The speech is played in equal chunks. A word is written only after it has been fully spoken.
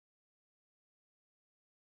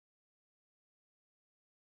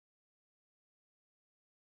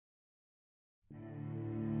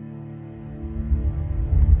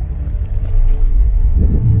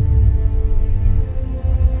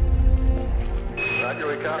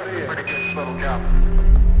Joey, copy. Pretty good, little copy.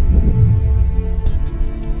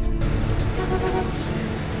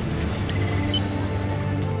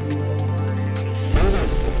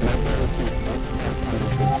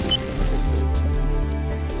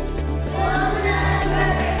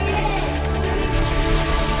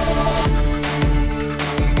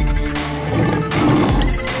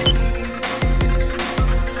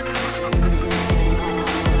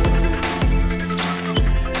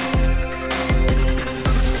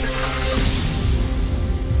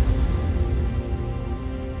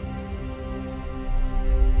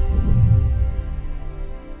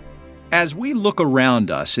 As we look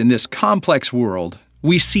around us in this complex world,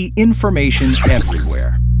 we see information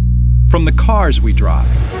everywhere. From the cars we drive,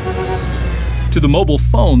 to the mobile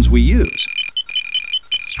phones we use,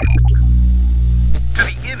 to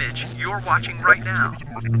the image you're watching right now.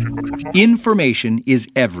 Information is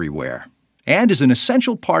everywhere and is an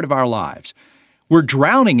essential part of our lives. We're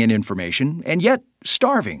drowning in information and yet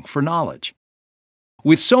starving for knowledge.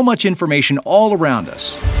 With so much information all around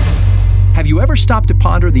us, have you ever stopped to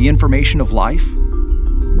ponder the information of life?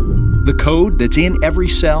 The code that's in every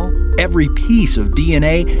cell, every piece of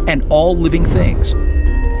DNA, and all living things.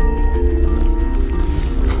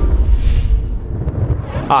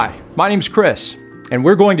 Hi, my name's Chris, and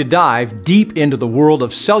we're going to dive deep into the world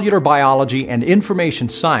of cellular biology and information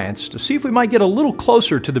science to see if we might get a little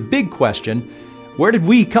closer to the big question, where did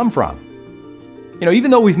we come from? You know, even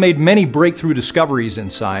though we've made many breakthrough discoveries in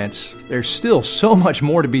science, there's still so much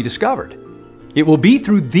more to be discovered. It will be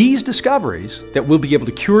through these discoveries that we'll be able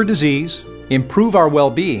to cure disease, improve our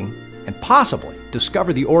well-being, and possibly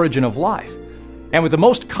discover the origin of life. And with the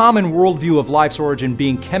most common worldview of life's origin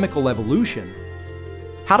being chemical evolution,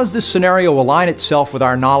 how does this scenario align itself with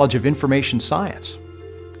our knowledge of information science?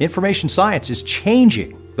 Information science is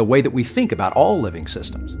changing the way that we think about all living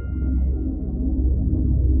systems.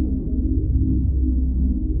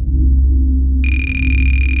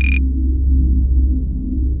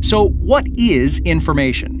 So what is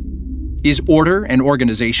information? Is order and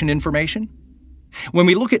organization information? When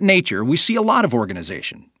we look at nature, we see a lot of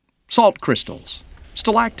organization. Salt crystals,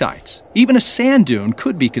 stalactites, even a sand dune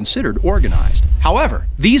could be considered organized. However,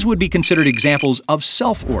 these would be considered examples of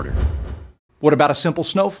self-order. What about a simple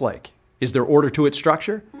snowflake? Is there order to its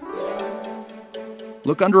structure?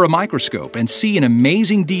 Look under a microscope and see in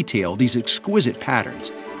amazing detail these exquisite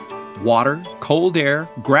patterns. Water, cold air,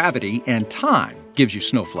 gravity, and time gives you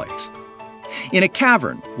snowflakes. In a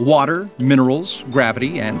cavern, water, minerals,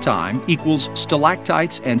 gravity, and time equals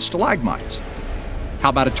stalactites and stalagmites. How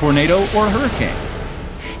about a tornado or a hurricane?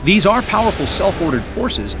 These are powerful self-ordered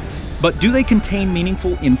forces, but do they contain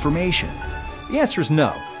meaningful information? The answer is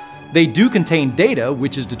no. They do contain data,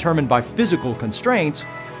 which is determined by physical constraints,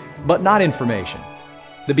 but not information.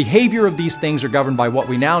 The behavior of these things are governed by what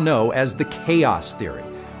we now know as the chaos theory,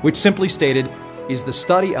 which simply stated is the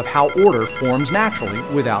study of how order forms naturally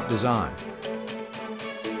without design.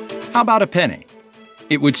 How about a penny?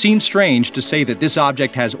 It would seem strange to say that this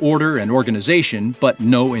object has order and organization, but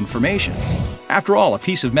no information. After all, a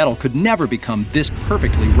piece of metal could never become this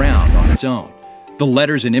perfectly round on its own. The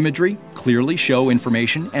letters and imagery clearly show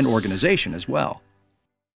information and organization as well.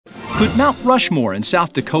 Could Mount Rushmore in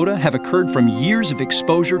South Dakota have occurred from years of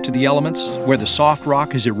exposure to the elements, where the soft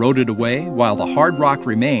rock has eroded away while the hard rock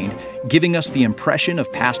remained, giving us the impression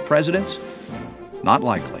of past presidents? Not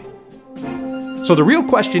likely. So the real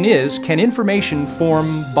question is, can information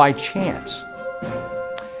form by chance?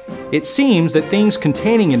 It seems that things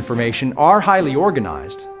containing information are highly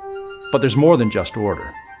organized, but there's more than just order.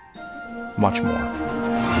 Much more.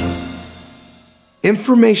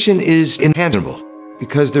 Information is intangible,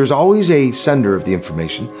 because there's always a sender of the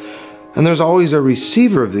information, and there's always a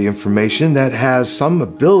receiver of the information that has some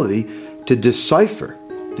ability to decipher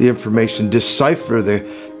the information, decipher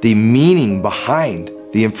the meaning behind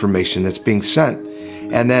the information that's being sent,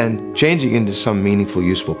 and then changing into some meaningful,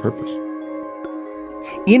 useful purpose.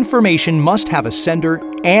 Information must have a sender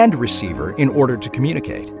and receiver in order to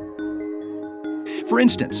communicate. For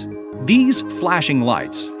instance, these flashing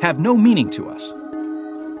lights have no meaning to us.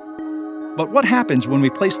 But what happens when we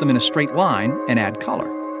place them in a straight line and add color?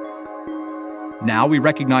 Now we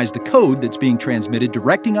recognize the code that's being transmitted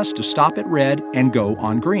directing us to stop at red and go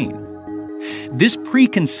on green. This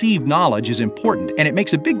preconceived knowledge is important, and it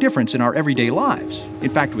makes a big difference in our everyday lives. In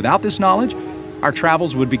fact, without this knowledge, our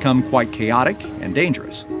travels would become quite chaotic and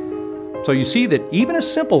dangerous. So you see that even a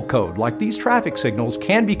simple code like these traffic signals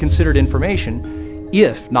can be considered information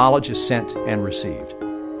if knowledge is sent and received.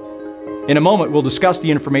 In a moment, we'll discuss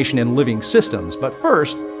the information in living systems, but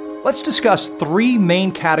first, let's discuss three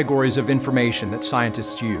main categories of information that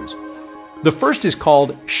scientists use. The first is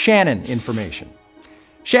called Shannon information.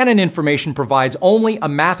 Shannon information provides only a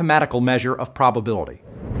mathematical measure of probability,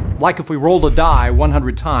 like if we rolled a die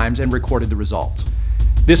 100 times and recorded the results.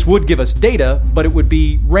 This would give us data, but it would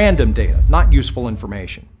be random data, not useful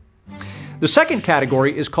information. The second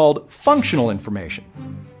category is called functional information.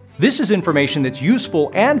 This is information that's useful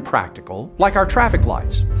and practical, like our traffic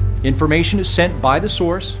lights. Information is sent by the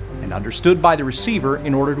source and understood by the receiver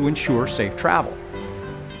in order to ensure safe travel.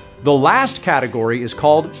 The last category is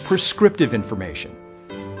called prescriptive information.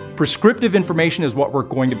 Prescriptive information is what we're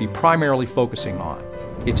going to be primarily focusing on.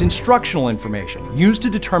 It's instructional information used to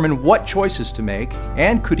determine what choices to make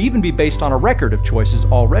and could even be based on a record of choices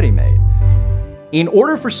already made. In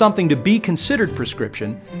order for something to be considered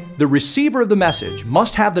prescription, the receiver of the message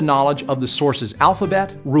must have the knowledge of the source's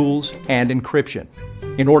alphabet, rules, and encryption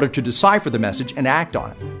in order to decipher the message and act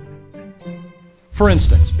on it. For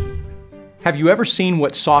instance, have you ever seen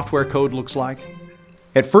what software code looks like?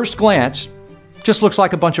 At first glance, it just looks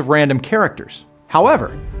like a bunch of random characters.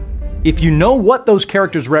 However, if you know what those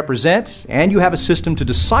characters represent and you have a system to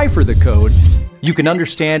decipher the code, you can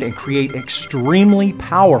understand and create extremely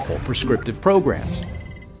powerful prescriptive programs.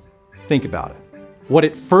 Think about it. What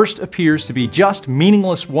at first appears to be just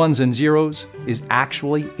meaningless ones and zeros is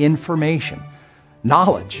actually information,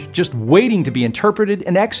 knowledge, just waiting to be interpreted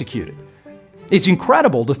and executed. It's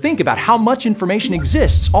incredible to think about how much information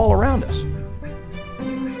exists all around us.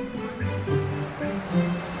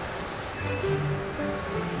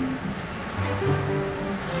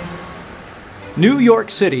 New York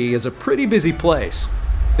City is a pretty busy place.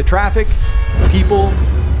 The traffic, the people,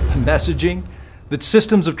 the messaging, the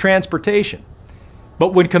systems of transportation.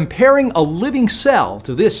 But when comparing a living cell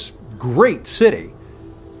to this great city,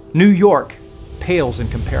 New York pales in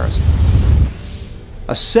comparison.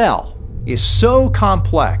 A cell is so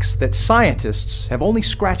complex that scientists have only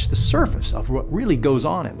scratched the surface of what really goes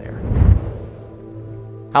on in there.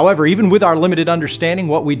 However, even with our limited understanding,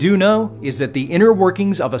 what we do know is that the inner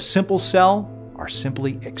workings of a simple cell are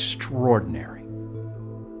simply extraordinary.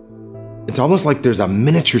 It's almost like there's a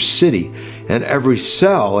miniature city and every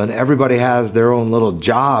cell, and everybody has their own little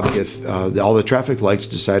job. If all the traffic lights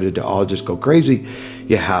decided to all just go crazy,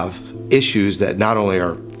 you have issues that not only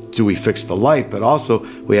do we fix the light, but also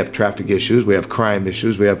we have traffic issues, we have crime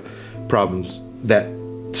issues, we have problems that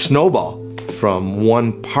snowball from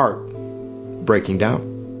one part breaking down.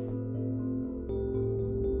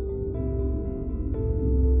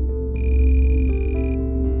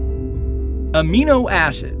 Amino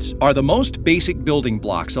acids are the most basic building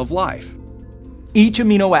blocks of life. Each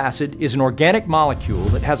amino acid is an organic molecule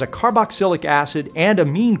that has a carboxylic acid and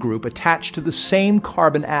amine group attached to the same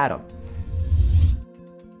carbon atom.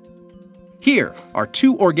 Here are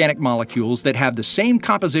two organic molecules that have the same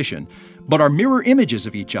composition but are mirror images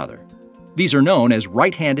of each other. These are known as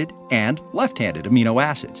right-handed and left-handed amino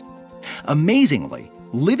acids. Amazingly,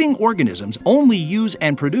 living organisms only use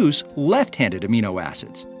and produce left-handed amino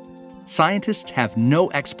acids. Scientists have no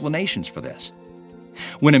explanations for this.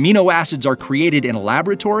 When amino acids are created in a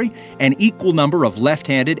laboratory, an equal number of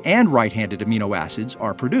left-handed and right-handed amino acids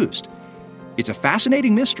are produced. It's a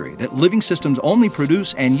fascinating mystery that living systems only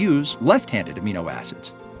produce and use left-handed amino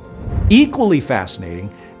acids. Equally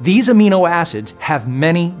fascinating, these amino acids have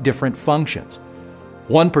many different functions.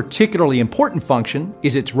 One particularly important function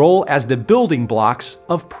is its role as the building blocks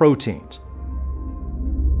of proteins.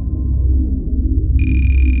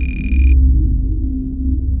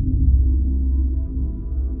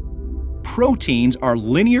 Proteins are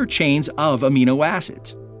linear chains of amino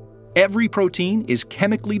acids. Every protein is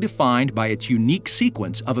chemically defined by its unique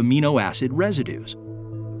sequence of amino acid residues.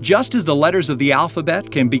 Just as the letters of the alphabet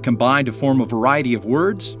can be combined to form a variety of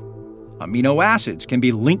words, amino acids can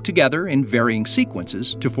be linked together in varying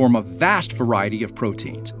sequences to form a vast variety of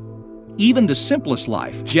proteins. Even the simplest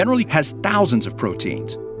life generally has thousands of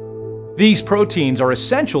proteins. These proteins are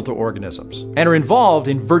essential to organisms and are involved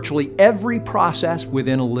in virtually every process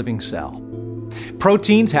within a living cell.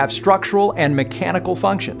 Proteins have structural and mechanical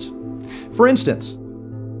functions. For instance,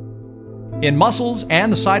 in muscles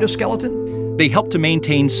and the cytoskeleton, they help to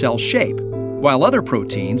maintain cell shape, while other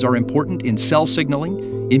proteins are important in cell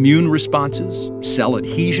signaling, immune responses, cell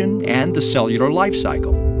adhesion, and the cellular life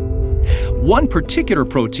cycle. One particular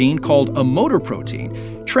protein, called a motor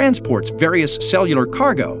protein, transports various cellular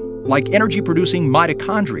cargo, like energy-producing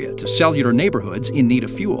mitochondria to cellular neighborhoods in need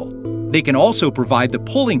of fuel. They can also provide the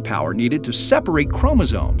pulling power needed to separate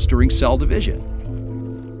chromosomes during cell division.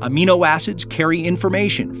 Amino acids carry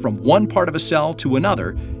information from one part of a cell to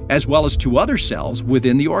another, as well as to other cells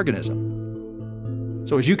within the organism.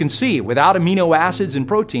 So as you can see, without amino acids and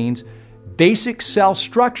proteins, basic cell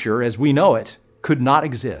structure as we know it could not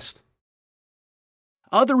exist.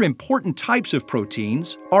 Other important types of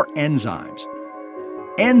proteins are enzymes.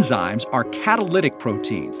 Enzymes are catalytic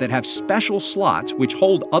proteins that have special slots which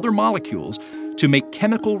hold other molecules to make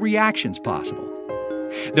chemical reactions possible.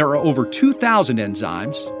 There are over 2,000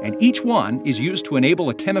 enzymes, and each one is used to enable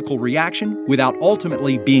a chemical reaction without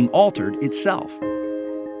ultimately being altered itself.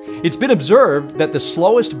 It's been observed that the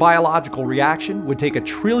slowest biological reaction would take 1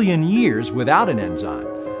 trillion years without an enzyme,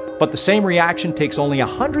 but the same reaction takes only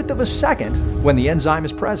 1/100th of a second when the enzyme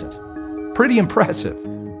is present. Pretty impressive.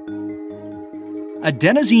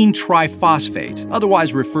 Adenosine triphosphate,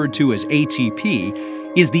 otherwise referred to as ATP,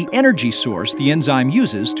 is the energy source the enzyme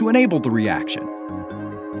uses to enable the reaction.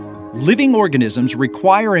 Living organisms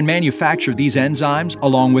require and manufacture these enzymes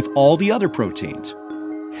along with all the other proteins.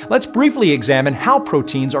 Let's briefly examine how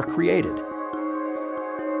proteins are created.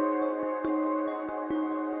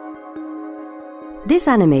 This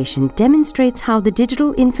animation demonstrates how the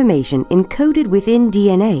digital information encoded within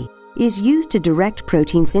DNA is used to direct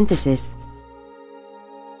protein synthesis.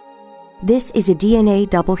 This is a DNA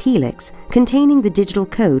double helix containing the digital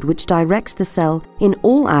code which directs the cell in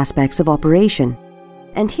all aspects of operation.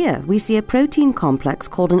 And here we see a protein complex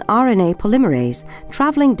called an RNA polymerase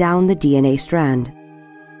traveling down the DNA strand.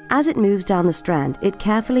 As it moves down the strand, it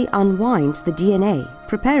carefully unwinds the DNA,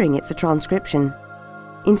 preparing it for transcription.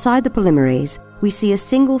 Inside the polymerase, we see a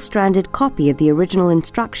single-stranded copy of the original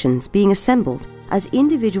instructions being assembled as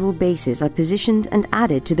individual bases are positioned and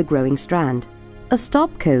added to the growing strand. A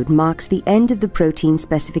stop code marks the end of the protein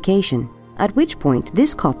specification, at which point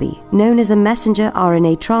this copy, known as a messenger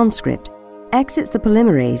RNA transcript, exits the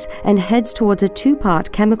polymerase and heads towards a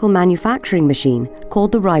two-part chemical manufacturing machine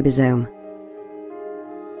called the ribosome.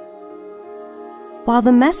 While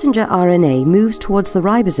the messenger RNA moves towards the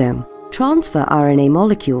ribosome, transfer RNA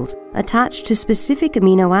molecules attach to specific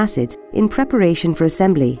amino acids in preparation for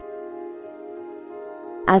assembly.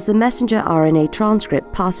 As the messenger RNA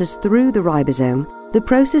transcript passes through the ribosome, the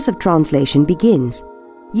process of translation begins.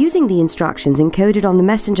 Using the instructions encoded on the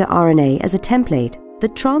messenger RNA as a template, the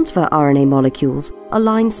transfer RNA molecules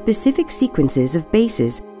align specific sequences of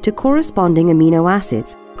bases to corresponding amino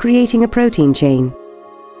acids, creating a protein chain.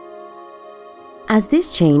 As this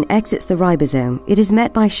chain exits the ribosome, it is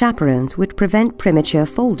met by chaperones which prevent premature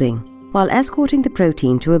folding, while escorting the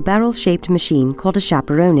protein to a barrel-shaped machine called a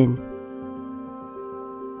chaperonin.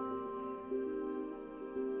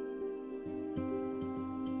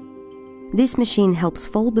 This machine helps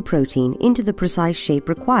fold the protein into the precise shape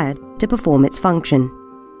required to perform its function.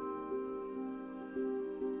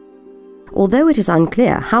 Although it is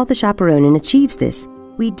unclear how the chaperonin achieves this,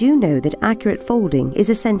 we do know that accurate folding is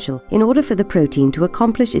essential in order for the protein to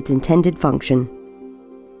accomplish its intended function.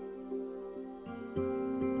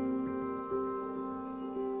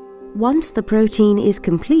 Once the protein is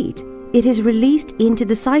complete, it is released into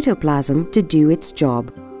the cytoplasm to do its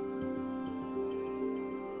job.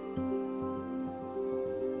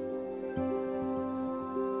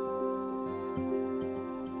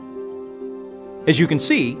 As you can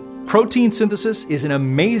see, protein synthesis is an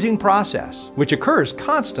amazing process which occurs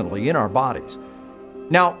constantly in our bodies.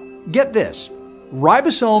 Now, get this.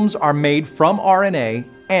 Ribosomes are made from RNA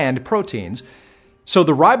and proteins, so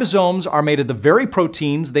the ribosomes are made of the very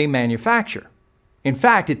proteins they manufacture. In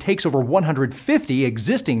fact, it takes over 150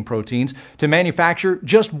 existing proteins to manufacture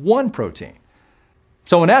just one protein.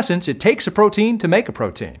 So in essence, it takes a protein to make a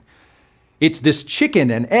protein. It's this chicken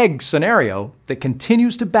and egg scenario that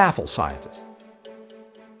continues to baffle scientists.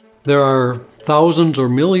 There are thousands or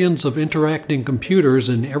millions of interacting computers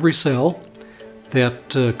in every cell that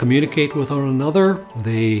communicate with one another.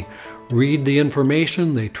 They read the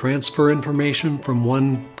information, they transfer information from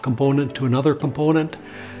one component to another component.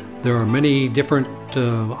 There are many different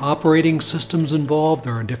operating systems involved.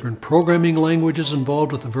 There are different programming languages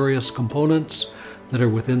involved with the various components that are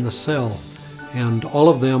within the cell. And all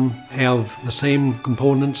of them have the same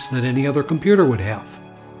components that any other computer would have.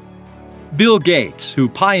 Bill Gates, who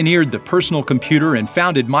pioneered the personal computer and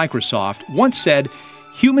founded Microsoft, once said,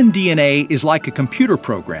 "Human DNA is like a computer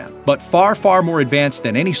program, but far, far more advanced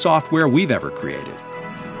than any software we've ever created."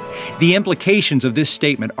 The implications of this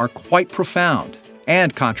statement are quite profound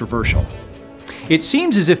and controversial. It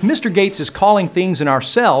seems as if Mr. Gates is calling things in our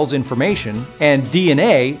cells information and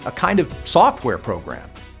DNA a kind of software program.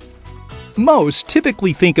 Most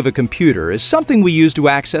typically think of a computer as something we use to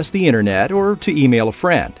access the internet or to email a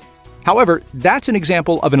friend. However, that's an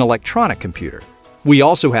example of an electronic computer. We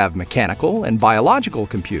also have mechanical and biological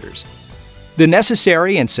computers. The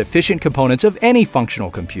necessary and sufficient components of any functional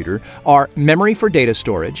computer are memory for data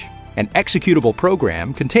storage, an executable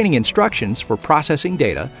program containing instructions for processing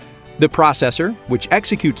data, the processor, which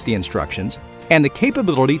executes the instructions, and the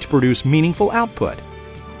capability to produce meaningful output.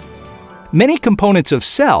 Many components of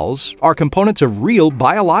cells are components of real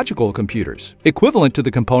biological computers, equivalent to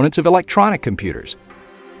the components of electronic computers.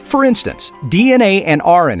 For instance, DNA and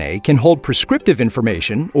RNA can hold prescriptive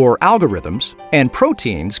information or algorithms, and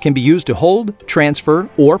proteins can be used to hold, transfer,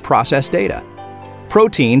 or process data.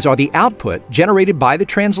 Proteins are the output generated by the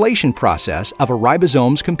translation process of a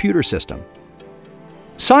ribosome's computer system.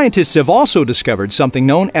 Scientists have also discovered something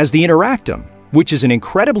known as the interactome, which is an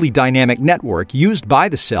incredibly dynamic network used by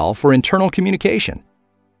the cell for internal communication.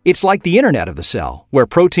 It's like the internet of the cell, where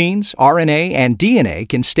proteins, RNA, and DNA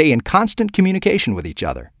can stay in constant communication with each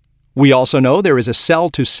other. We also know there is a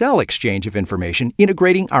cell-to-cell exchange of information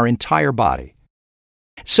integrating our entire body.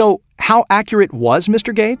 So, how accurate was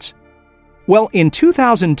Mr. Gates? Well, in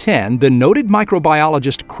 2010, the noted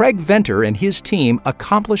microbiologist Craig Venter and his team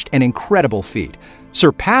accomplished an incredible feat,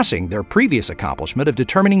 surpassing their previous accomplishment of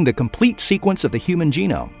determining the complete sequence of the human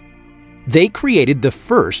genome. They created the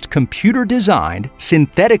first computer-designed,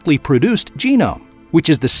 synthetically produced genome, which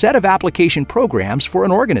is the set of application programs for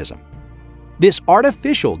an organism. This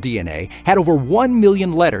artificial DNA had over 1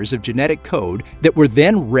 million letters of genetic code that were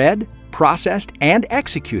then read, processed, and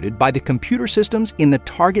executed by the computer systems in the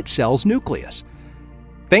target cell's nucleus.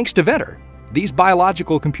 Thanks to Venter, these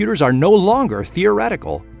biological computers are no longer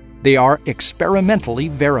theoretical. They are experimentally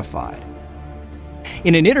verified.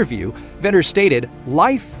 In an interview, Venter stated,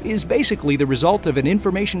 "Life is basically the result of an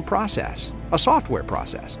information process, a software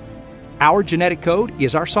process. Our genetic code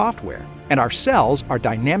is our software, and our cells are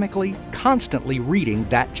dynamically, constantly reading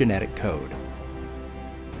that genetic code."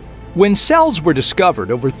 When cells were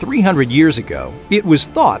discovered over 300 years ago, it was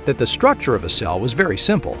thought that the structure of a cell was very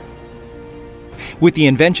simple. With the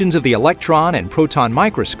inventions of the electron and proton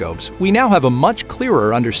microscopes, we now have a much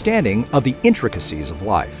clearer understanding of the intricacies of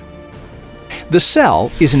life. The cell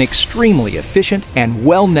is an extremely efficient and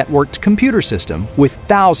well-networked computer system with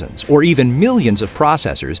thousands or even millions of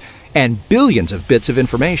processors and billions of bits of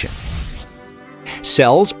information.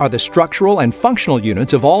 Cells are the structural and functional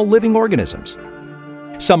units of all living organisms.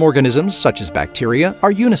 Some organisms, such as bacteria,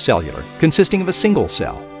 are unicellular, consisting of a single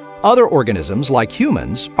cell. Other organisms, like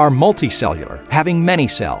humans, are multicellular, having many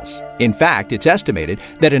cells. In fact, it's estimated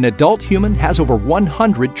that an adult human has over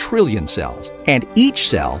 100 trillion cells, and each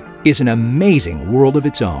cell is an amazing world of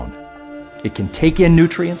its own. It can take in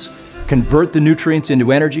nutrients, convert the nutrients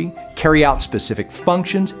into energy, carry out specific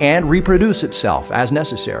functions, and reproduce itself as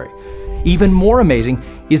necessary. Even more amazing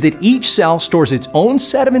is that each cell stores its own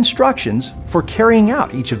set of instructions for carrying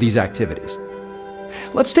out each of these activities.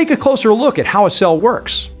 Let's take a closer look at how a cell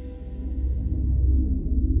works.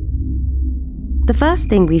 The first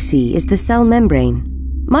thing we see is the cell membrane.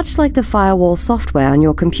 Much like the firewall software on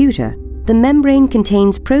your computer, the membrane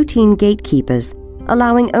contains protein gatekeepers,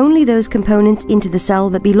 allowing only those components into the cell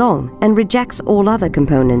that belong and rejects all other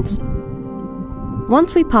components.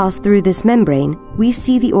 Once we pass through this membrane, we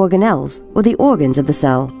see the organelles, or the organs of the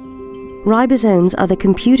cell. Ribosomes are the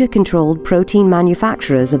computer-controlled protein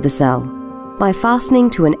manufacturers of the cell. By fastening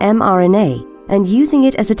to an mRNA and using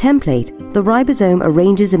it as a template, the ribosome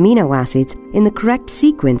arranges amino acids in the correct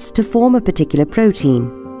sequence to form a particular protein.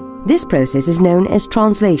 This process is known as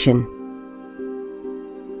translation.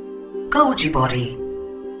 Golgi body.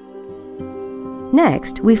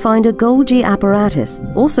 Next, we find a Golgi apparatus,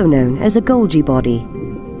 also known as a Golgi body.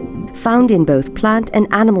 Found in both plant and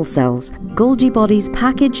animal cells, Golgi bodies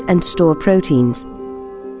package and store proteins.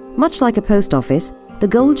 Much like a post office, the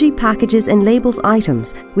Golgi packages and labels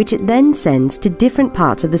items, which it then sends to different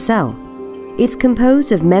parts of the cell. It's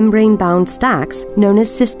composed of membrane-bound stacks known as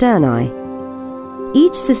cisternae.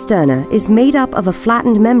 Each cisterna is made up of a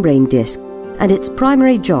flattened membrane disc, and its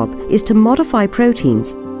primary job is to modify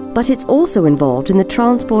proteins, but it's also involved in the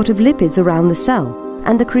transport of lipids around the cell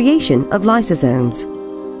and the creation of lysosomes.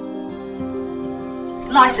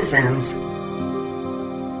 Lysosomes.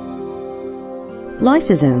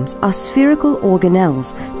 Lysosomes are spherical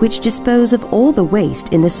organelles which dispose of all the waste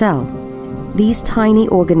in the cell. These tiny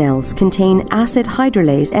organelles contain acid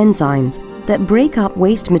hydrolase enzymes that break up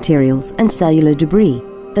waste materials and cellular debris.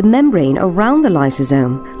 The membrane around the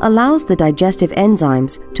lysosome allows the digestive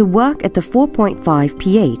enzymes to work at the 4.5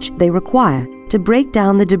 pH they require to break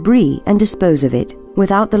down the debris and dispose of it.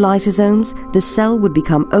 Without the lysosomes, the cell would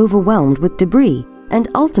become overwhelmed with debris and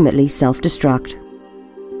ultimately self-destruct.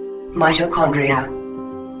 Mitochondria.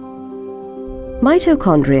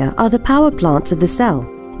 Mitochondria are the power plants of the cell,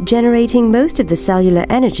 generating most of the cellular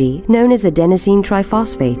energy known as adenosine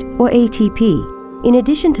triphosphate, or ATP. In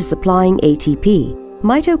addition to supplying ATP,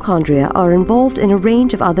 Mitochondria are involved in a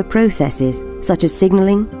range of other processes, such as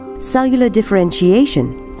signaling, cellular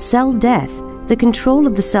differentiation, cell death, the control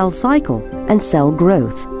of the cell cycle, and cell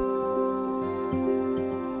growth.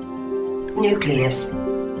 Nucleus.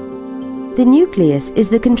 The nucleus is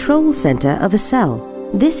the control center of a cell.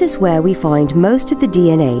 This is where we find most of the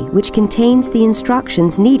DNA, which contains the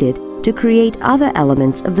instructions needed to create other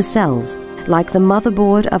elements of the cells. Like the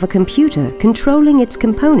motherboard of a computer controlling its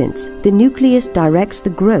components, the nucleus directs the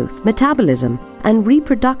growth, metabolism, and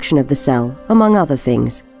reproduction of the cell, among other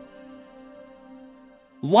things.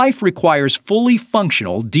 Life requires fully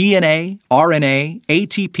functional DNA, RNA,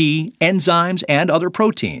 ATP, enzymes, and other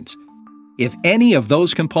proteins. If any of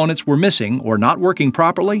those components were missing or not working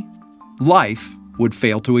properly, life would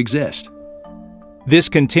fail to exist. This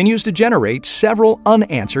continues to generate several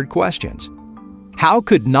unanswered questions. How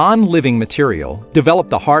could non-living material develop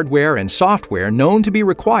the hardware and software known to be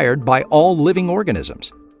required by all living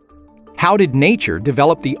organisms? How did nature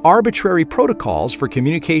develop the arbitrary protocols for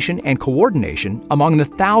communication and coordination among the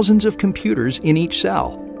thousands of computers in each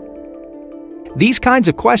cell? These kinds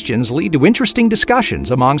of questions lead to interesting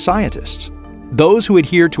discussions among scientists. Those who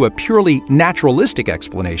adhere to a purely naturalistic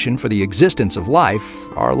explanation for the existence of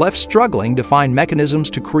life are left struggling to find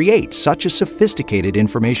mechanisms to create such a sophisticated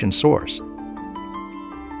information source.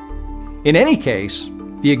 In any case,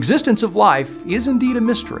 the existence of life is indeed a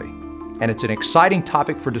mystery, and it's an exciting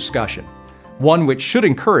topic for discussion, one which should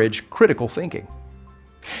encourage critical thinking.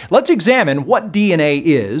 Let's examine what DNA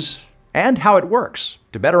is and how it works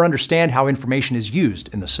to better understand how information is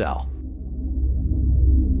used in the cell.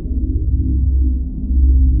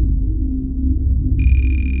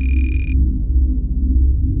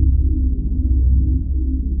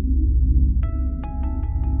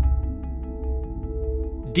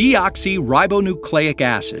 Deoxyribonucleic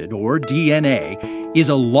acid, or DNA, is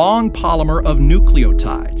a long polymer of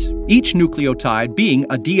nucleotides, each nucleotide being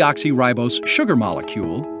a deoxyribose sugar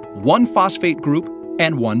molecule, one phosphate group,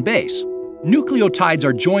 and one base. Nucleotides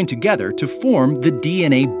are joined together to form the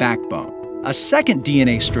DNA backbone. A second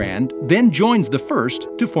DNA strand then joins the first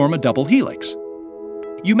to form a double helix.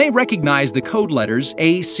 You may recognize the code letters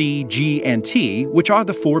A, C, G, and T, which are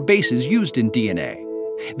the 4 bases used in DNA.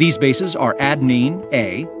 These bases are adenine,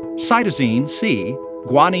 A, cytosine, C,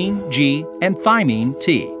 guanine, G, and thymine,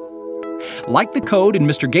 T. Like the code in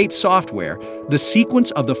Mr. Gates' software, the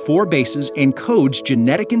sequence of the 4 bases encodes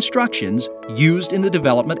genetic instructions used in the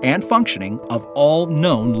development and functioning of all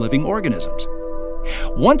known living organisms.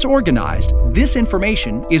 Once organized, this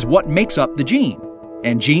information is what makes up the gene.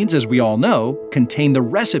 And genes, as we all know, contain the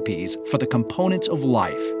recipes for the components of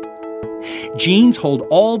life. Genes hold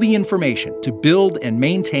all the information to build and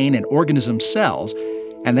maintain an organism's cells,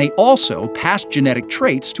 and they also pass genetic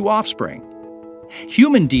traits to offspring.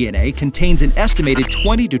 Human DNA contains an estimated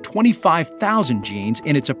 20 to 25,000 genes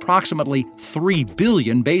in its approximately 3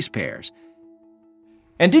 billion base pairs.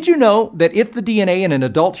 And did you know that if the DNA in an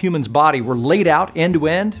adult human's body were laid out end to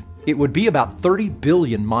end, it would be about 30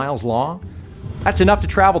 billion miles long? That's enough to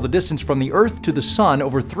travel the distance from the Earth to the Sun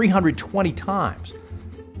over 320 times.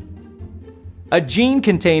 A gene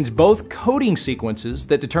contains both coding sequences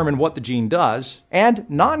that determine what the gene does and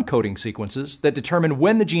non-coding sequences that determine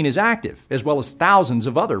when the gene is active, as well as thousands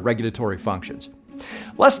of other regulatory functions.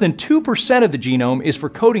 Less than 2% of the genome is for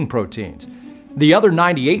coding proteins. The other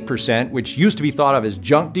 98%, which used to be thought of as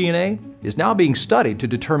junk DNA, is now being studied to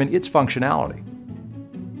determine its functionality.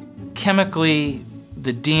 Chemically,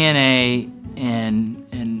 the DNA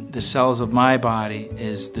in the cells of my body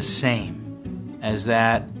is the same as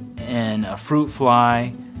that in a fruit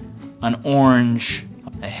fly, an orange,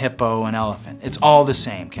 a hippo, an elephant. It's all the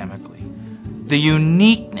same chemically. The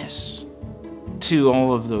uniqueness to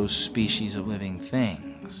all of those species of living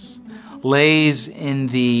things lays in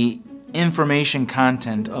the information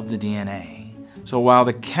content of the DNA. So while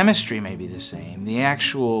the chemistry may be the same, the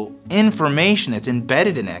actual information that's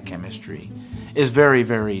embedded in that chemistry is very,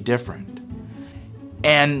 very different.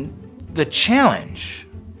 And the challenge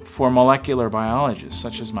for molecular biologists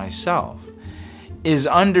such as myself is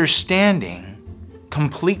understanding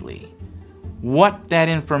completely what that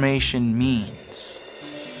information means.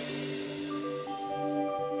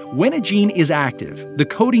 When a gene is active, the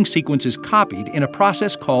coding sequence is copied in a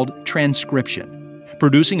process called transcription,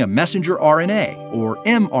 producing a messenger RNA or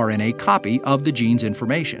mRNA copy of the gene's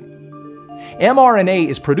information. mRNA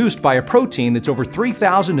is produced by a protein that's over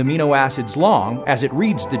 3,000 amino acids long as it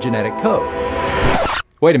reads the genetic code.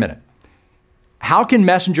 Wait a minute. How can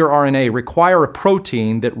messenger RNA require a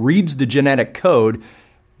protein that reads the genetic code,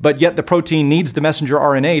 but yet the protein needs the messenger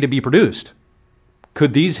RNA to be produced?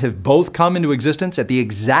 Could these have both come into existence at the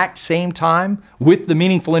exact same time with the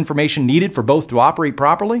meaningful information needed for both to operate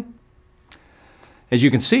properly? As you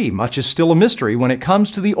can see, much is still a mystery when it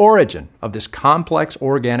comes to the origin of this complex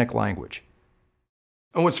organic language.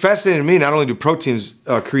 And what's fascinating to me, not only do proteins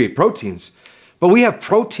create proteins, but we have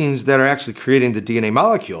proteins that are actually creating the DNA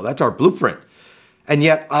molecule. That's our blueprint. And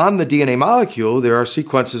yet on the DNA molecule, there are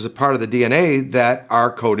sequences, a part of the DNA that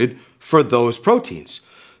are coded for those proteins.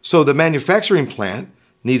 So the manufacturing plant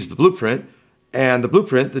needs the blueprint, and the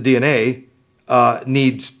blueprint, the DNA,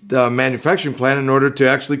 needs the manufacturing plant in order to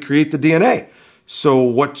actually create the DNA. So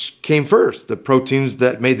what came first, the proteins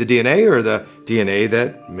that made the DNA or the DNA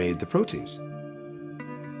that made the proteins?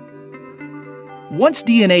 Once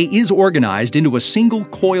DNA is organized into a single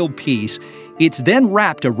coiled piece, it's then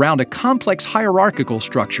wrapped around a complex hierarchical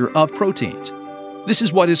structure of proteins. This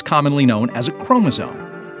is what is commonly known as a chromosome.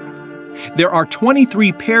 There are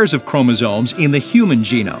 23 pairs of chromosomes in the human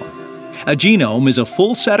genome. A genome is a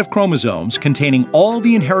full set of chromosomes containing all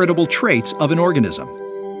the inheritable traits of an organism.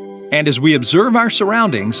 And as we observe our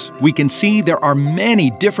surroundings, we can see there are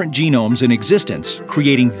many different genomes in existence,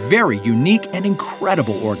 creating very unique and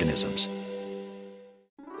incredible organisms.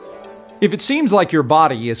 If it seems like your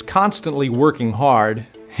body is constantly working hard,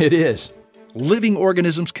 it is. Living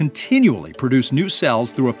organisms continually produce new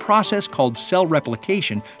cells through a process called cell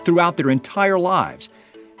replication throughout their entire lives.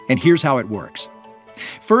 And here's how it works.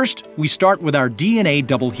 First, we start with our DNA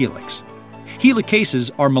double helix.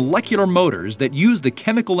 Helicases are molecular motors that use the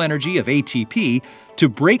chemical energy of ATP to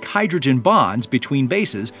break hydrogen bonds between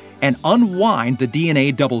bases and unwind the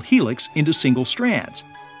DNA double helix into single strands.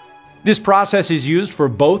 This process is used for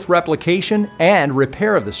both replication and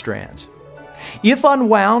repair of the strands. If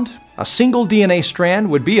unwound, a single DNA strand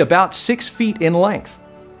would be about 6 feet in length.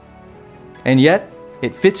 And yet,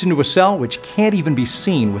 it fits into a cell which can't even be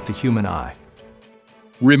seen with the human eye.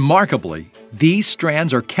 Remarkably, these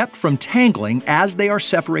strands are kept from tangling as they are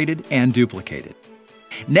separated and duplicated.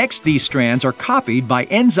 Next, these strands are copied by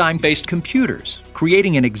enzyme-based computers,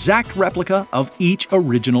 creating an exact replica of each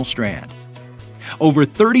original strand. Over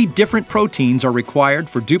 30 different proteins are required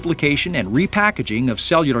for duplication and repackaging of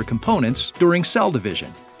cellular components during cell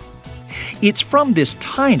division. It's from this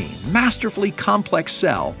tiny, masterfully complex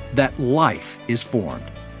cell that life is formed.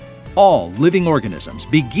 All living organisms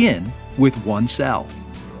begin with one cell.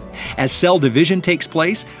 As cell division takes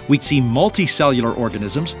place, we see multicellular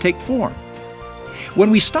organisms take form.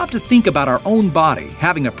 When we stop to think about our own body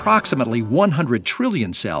having approximately 100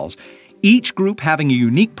 trillion cells, each group having a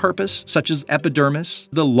unique purpose, such as epidermis,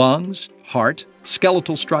 the lungs, heart,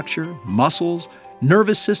 skeletal structure, muscles,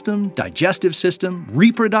 nervous system, digestive system,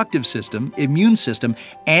 reproductive system, immune system,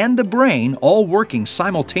 and the brain all working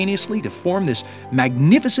simultaneously to form this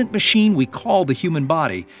magnificent machine we call the human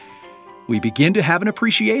body, we begin to have an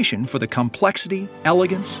appreciation for the complexity,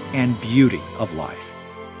 elegance, and beauty of life.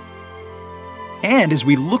 And as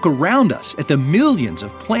we look around us at the millions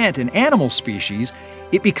of plant and animal species,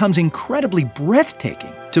 it becomes incredibly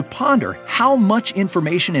breathtaking to ponder how much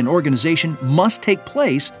information and organization must take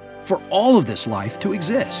place for all of this life to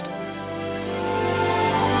exist.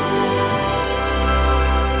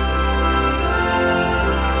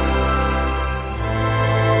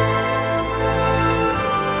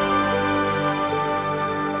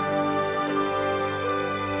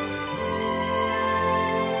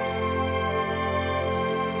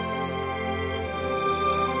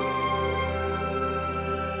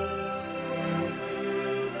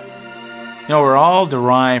 You know, we're all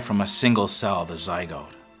derived from a single cell, the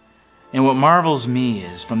zygote. And what marvels me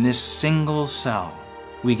is from this single cell,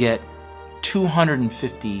 we get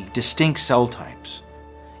 250 distinct cell types,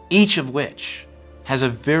 each of which has a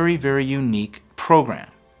very, very unique program.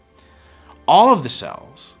 All of the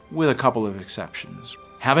cells, with a couple of exceptions,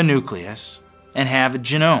 have a nucleus and have a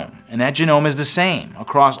genome. And that genome is the same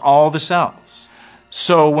across all the cells.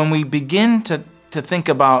 So when we begin to think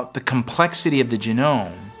about the complexity of the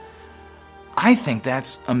genome, I think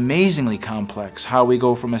that's amazingly complex, how we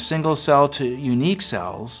go from a single cell to unique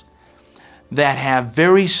cells that have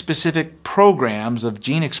very specific programs of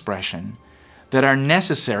gene expression that are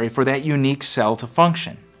necessary for that unique cell to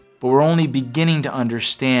function. But we're only beginning to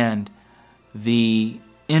understand the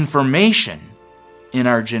information in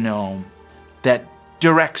our genome that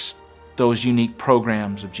directs those unique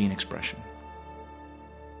programs of gene expression.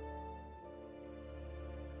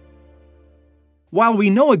 While we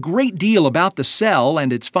know a great deal about the cell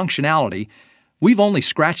and its functionality, we've only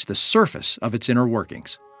scratched the surface of its inner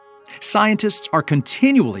workings. Scientists are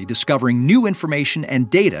continually discovering new information and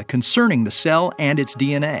data concerning the cell and its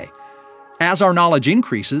DNA. As our knowledge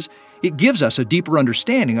increases, It gives us a deeper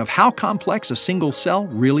understanding of how complex a single cell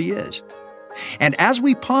really is. And as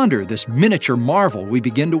we ponder this miniature marvel, we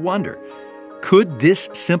begin to wonder, could this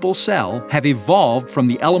simple cell have evolved from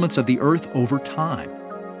the elements of the earth over time?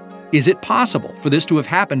 Is it possible for this to have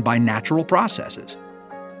happened by natural processes?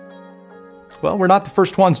 Well, we're not the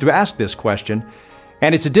first ones to ask this question,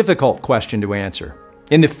 and it's a difficult question to answer.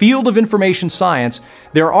 In the field of information science,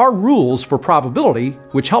 there are rules for probability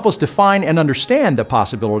which help us define and understand the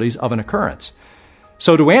possibilities of an occurrence.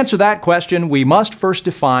 So to answer that question, we must first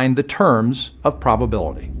define the terms of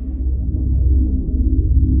probability.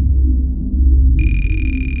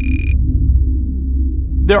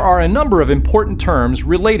 There are a number of important terms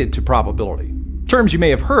related to probability. Terms you may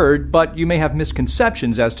have heard, but you may have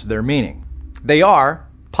misconceptions as to their meaning. They are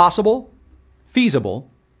possible,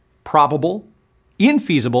 feasible, probable,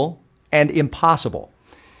 infeasible, and impossible.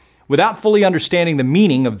 Without fully understanding the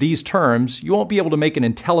meaning of these terms, you won't be able to make an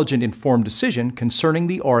intelligent, informed decision concerning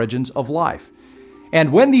the origins of life.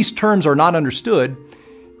 And when these terms are not understood,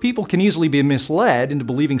 people can easily be misled into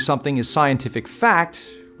believing something is scientific fact,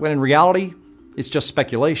 when in reality, it's just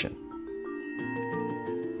speculation.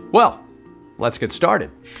 Well, let's get started.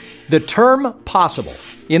 The term possible,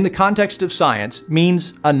 in the context of science,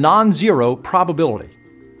 means a non-zero probability.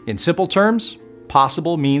 In simple terms,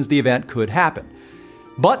 possible means the event could happen.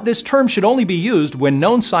 But this term should only be used when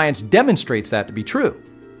known science demonstrates that to be true.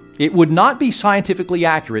 It would not be scientifically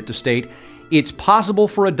accurate to state it's possible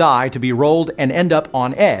for a die to be rolled and end up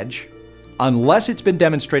on edge, unless it's been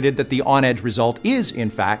demonstrated that the on-edge result is, in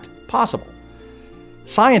fact, possible.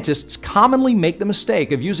 Scientists commonly make the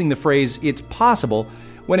mistake of using the phrase, it's possible,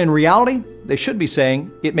 when in reality, they should be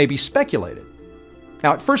saying, it may be speculated.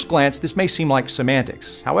 Now, at first glance, this may seem like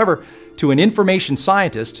semantics. However, to an information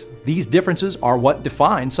scientist, these differences are what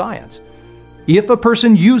define science. If a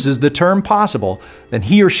person uses the term possible, then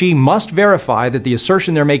he or she must verify that the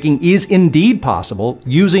assertion they're making is indeed possible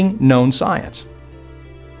using known science.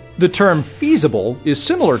 The term feasible is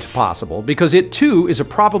similar to possible because it too is a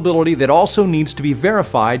probability that also needs to be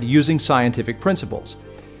verified using scientific principles.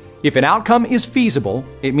 If an outcome is feasible,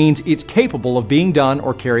 it means it's capable of being done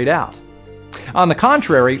or carried out. On the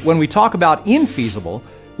contrary, when we talk about infeasible,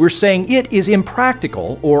 we're saying it is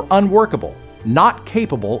impractical or unworkable, not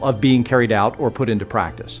capable of being carried out or put into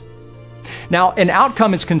practice. Now, an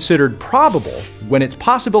outcome is considered probable when its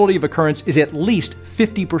possibility of occurrence is at least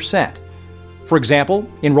 50%. For example,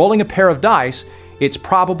 in rolling a pair of dice, it's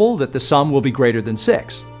probable that the sum will be greater than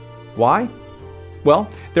 6. Why? Well,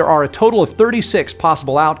 there are a total of 36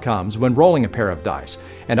 possible outcomes when rolling a pair of dice,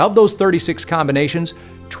 and of those 36 combinations,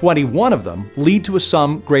 21 of them lead to a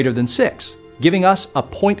sum greater than 6, giving us a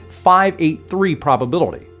 0.583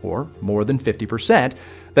 probability, or more than 50%,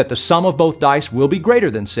 that the sum of both dice will be greater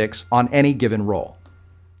than 6 on any given roll.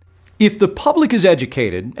 If the public is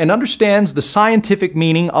educated and understands the scientific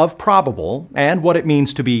meaning of probable and what it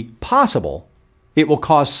means to be possible, it will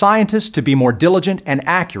cause scientists to be more diligent and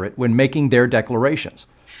accurate when making their declarations.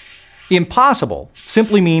 Impossible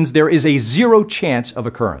simply means there is a zero chance of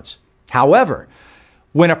occurrence. However,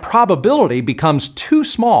 when a probability becomes too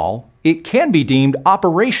small, it can be deemed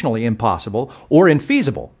operationally impossible or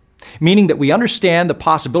infeasible, meaning that we understand the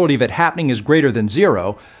possibility of it happening is greater than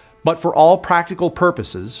zero, but for all practical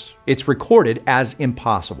purposes, it's recorded as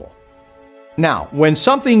impossible. Now, when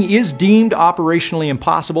something is deemed operationally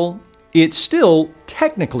impossible, it's still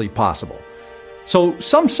technically possible. So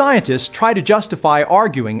some scientists try to justify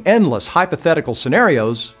arguing endless hypothetical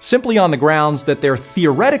scenarios simply on the grounds that they're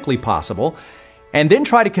theoretically possible, and then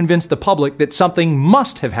try to convince the public that something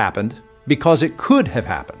must have happened because it could have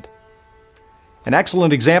happened. An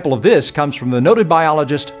excellent example of this comes from the noted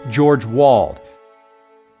biologist George Wald.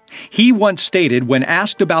 He once stated, when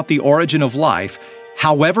asked about the origin of life,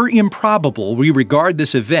 however improbable we regard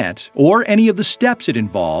this event or any of the steps it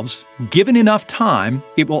involves, given enough time,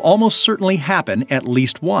 it will almost certainly happen at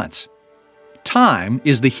least once. Time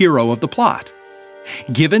is the hero of the plot.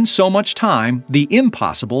 Given so much time, the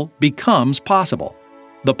impossible becomes possible.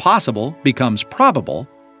 The possible becomes probable.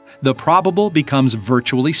 The probable becomes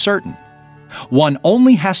virtually certain. One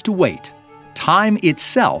only has to wait. Time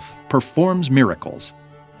itself performs miracles.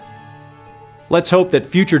 Let's hope that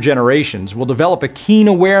future generations will develop a keen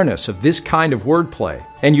awareness of this kind of wordplay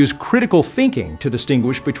and use critical thinking to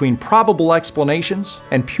distinguish between probable explanations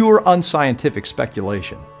and pure unscientific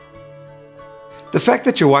speculation. The fact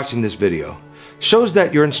that you're watching this video shows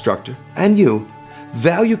that your instructor and you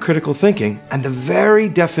value critical thinking and the very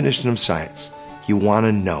definition of science. You want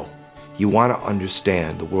to know. You want to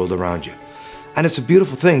understand the world around you. And it's a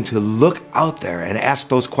beautiful thing to look out there and ask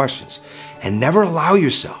those questions and never allow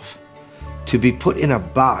yourself to be put in a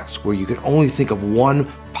box where you could only think of one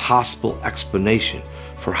possible explanation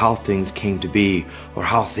for how things came to be or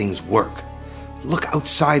how things work. Look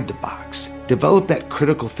outside the box. Develop that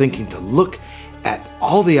critical thinking to look at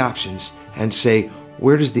all the options and say,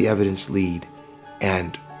 where does the evidence lead?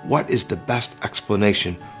 And what is the best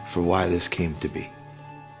explanation for why this came to be?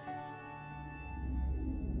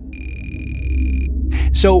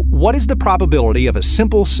 So, what is the probability of a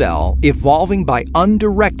simple cell evolving by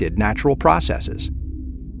undirected natural processes?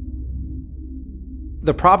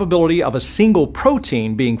 The probability of a single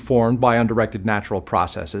protein being formed by undirected natural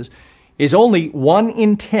processes is only 1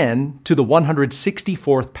 in 10 to the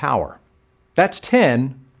 164th power. That's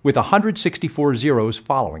 10 with 164 zeros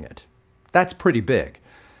following it. That's pretty big.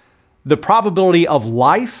 The probability of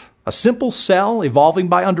life, a simple cell evolving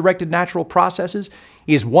by undirected natural processes,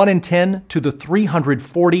 is 1 in 10 to the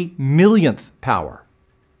 340 millionth power.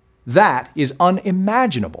 That is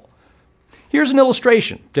unimaginable. Here's an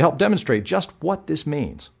illustration to help demonstrate just what this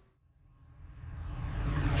means.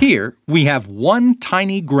 Here we have one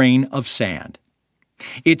tiny grain of sand.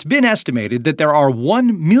 It's been estimated that there are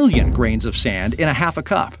 1 million grains of sand in a half a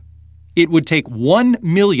cup. It would take 1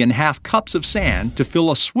 million half cups of sand to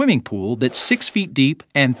fill a swimming pool that's 6 feet deep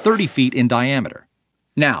and 30 feet in diameter.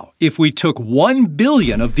 Now, if we took 1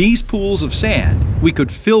 billion of these pools of sand, we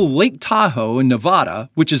could fill Lake Tahoe in Nevada,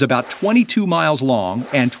 which is about 22 miles long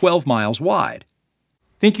and 12 miles wide.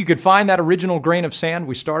 Think you could find that original grain of sand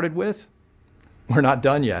we started with? We're not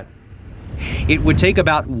done yet. It would take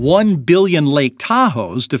about 1 billion Lake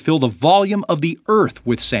Tahoes to fill the volume of the Earth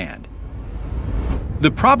with sand.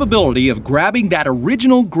 The probability of grabbing that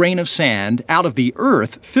original grain of sand out of the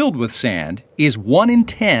Earth filled with sand is 1 in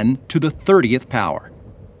 10 to the 30th power.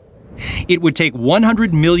 It would take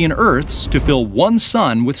 100 million Earths to fill 1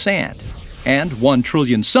 sun with sand, and 1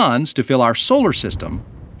 trillion suns to fill our solar system,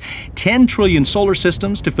 10 trillion solar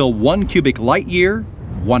systems to fill 1 cubic light year,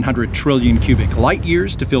 100 trillion cubic light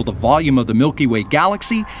years to fill the volume of the Milky Way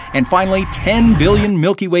galaxy, and finally 10 billion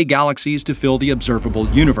Milky Way galaxies to fill the observable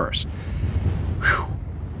universe. Whew.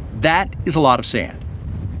 That is a lot of sand.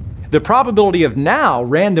 The probability of now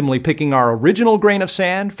randomly picking our original grain of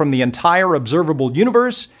sand from the entire observable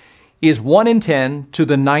universe is 1 in 10 to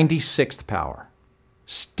the 96th power.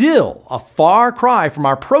 Still a far cry from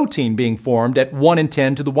our protein being formed at 1 in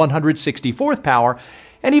 10 to the 164th power,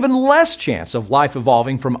 and even less chance of life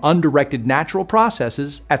evolving from undirected natural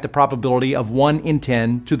processes at the probability of 1 in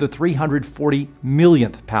 10 to the 340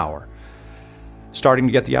 millionth power. Starting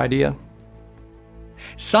to get the idea?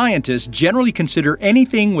 Scientists generally consider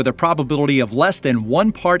anything with a probability of less than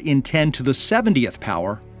 1 part in 10 to the 70th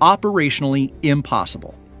power operationally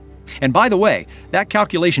impossible. And by the way, that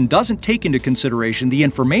calculation doesn't take into consideration the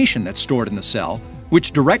information that's stored in the cell,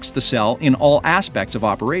 which directs the cell in all aspects of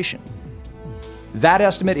operation. That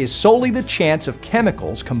estimate is solely the chance of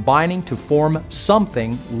chemicals combining to form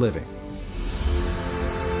something living.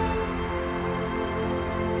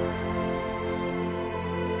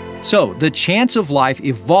 So, the chance of life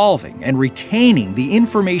evolving and retaining the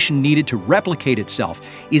information needed to replicate itself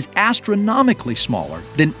is astronomically smaller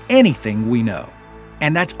than anything we know.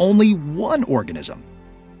 And that's only one organism.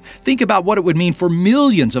 Think about what it would mean for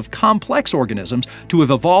millions of complex organisms to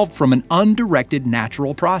have evolved from an undirected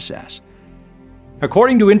natural process.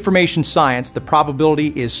 According to information science, the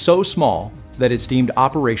probability is so small that it's deemed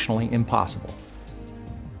operationally impossible.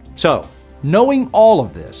 So, knowing all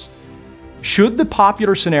of this, should the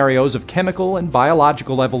popular scenarios of chemical and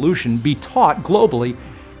biological evolution be taught globally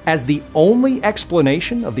as the only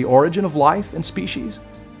explanation of the origin of life and species?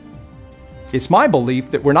 It's my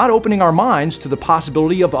belief that we're not opening our minds to the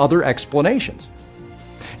possibility of other explanations.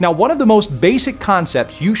 Now, one of the most basic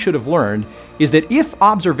concepts you should have learned is that if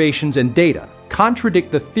observations and data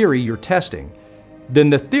contradict the theory you're testing, then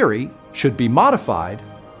the theory should be modified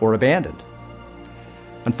or abandoned.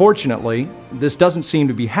 Unfortunately, this doesn't seem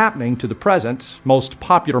to be happening to the present, most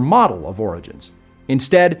popular model of origins.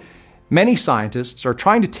 Instead, many scientists are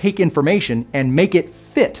trying to take information and make it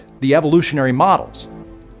fit the evolutionary models.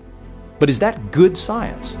 But is that good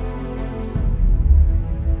science?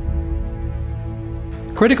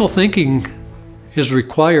 Critical thinking is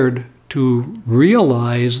required to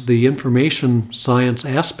realize the information science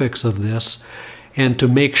aspects of this and to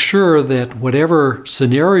make sure that whatever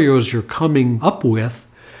scenarios you're coming up with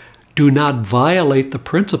do not violate the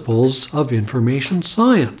principles of information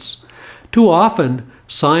science. Too often,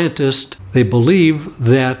 scientists, they believe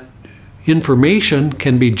that information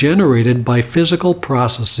can be generated by physical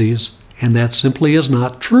processes, and that simply is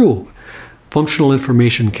not true. Functional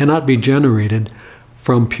information cannot be generated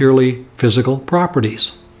from purely physical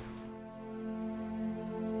properties.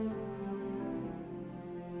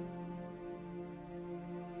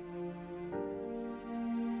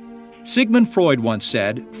 Sigmund Freud once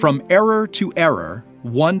said, "From error to error,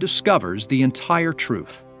 one discovers the entire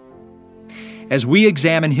truth." As we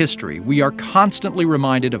examine history, we are constantly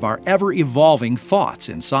reminded of our ever-evolving thoughts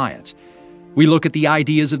in science. We look at the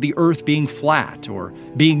ideas of the Earth being flat, or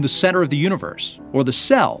being the center of the universe, or the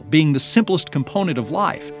cell being the simplest component of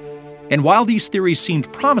life. And while these theories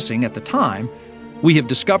seemed promising at the time, we have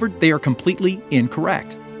discovered they are completely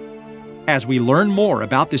incorrect. As we learn more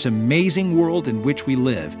about this amazing world in which we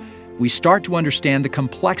live, we start to understand the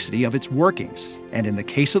complexity of its workings. And in the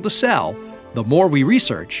case of the cell, the more we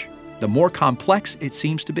research, the more complex it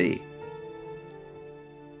seems to be.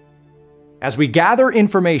 As we gather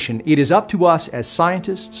information, it is up to us as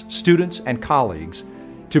scientists, students, and colleagues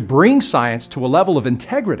to bring science to a level of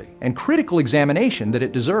integrity and critical examination that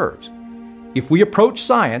it deserves. If we approach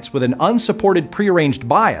science with an unsupported prearranged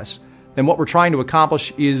bias, then what we're trying to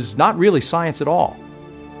accomplish is not really science at all.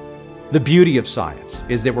 The beauty of science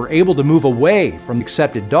is that we're able to move away from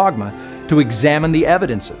accepted dogma to examine the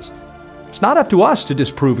evidences. It's not up to us to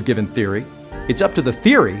disprove a given theory. It's up to the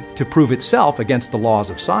theory to prove itself against the laws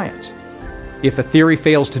of science. If a theory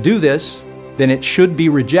fails to do this, then it should be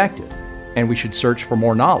rejected, and we should search for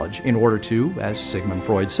more knowledge in order to, as Sigmund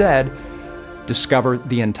Freud said, discover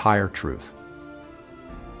the entire truth.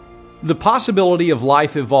 The possibility of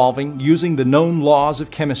life evolving using the known laws of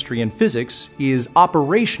chemistry and physics is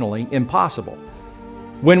operationally impossible.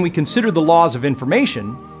 When we consider the laws of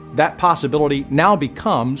information, that possibility now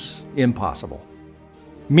becomes impossible.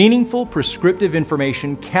 Meaningful prescriptive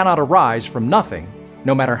information cannot arise from nothing,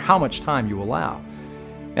 no matter how much time you allow.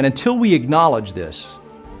 And until we acknowledge this,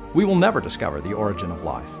 we will never discover the origin of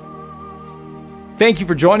life. Thank you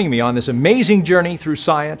for joining me on this amazing journey through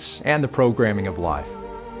science and the programming of life.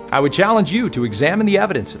 I would challenge you to examine the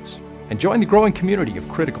evidences and join the growing community of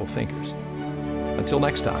critical thinkers. Until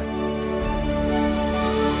next time.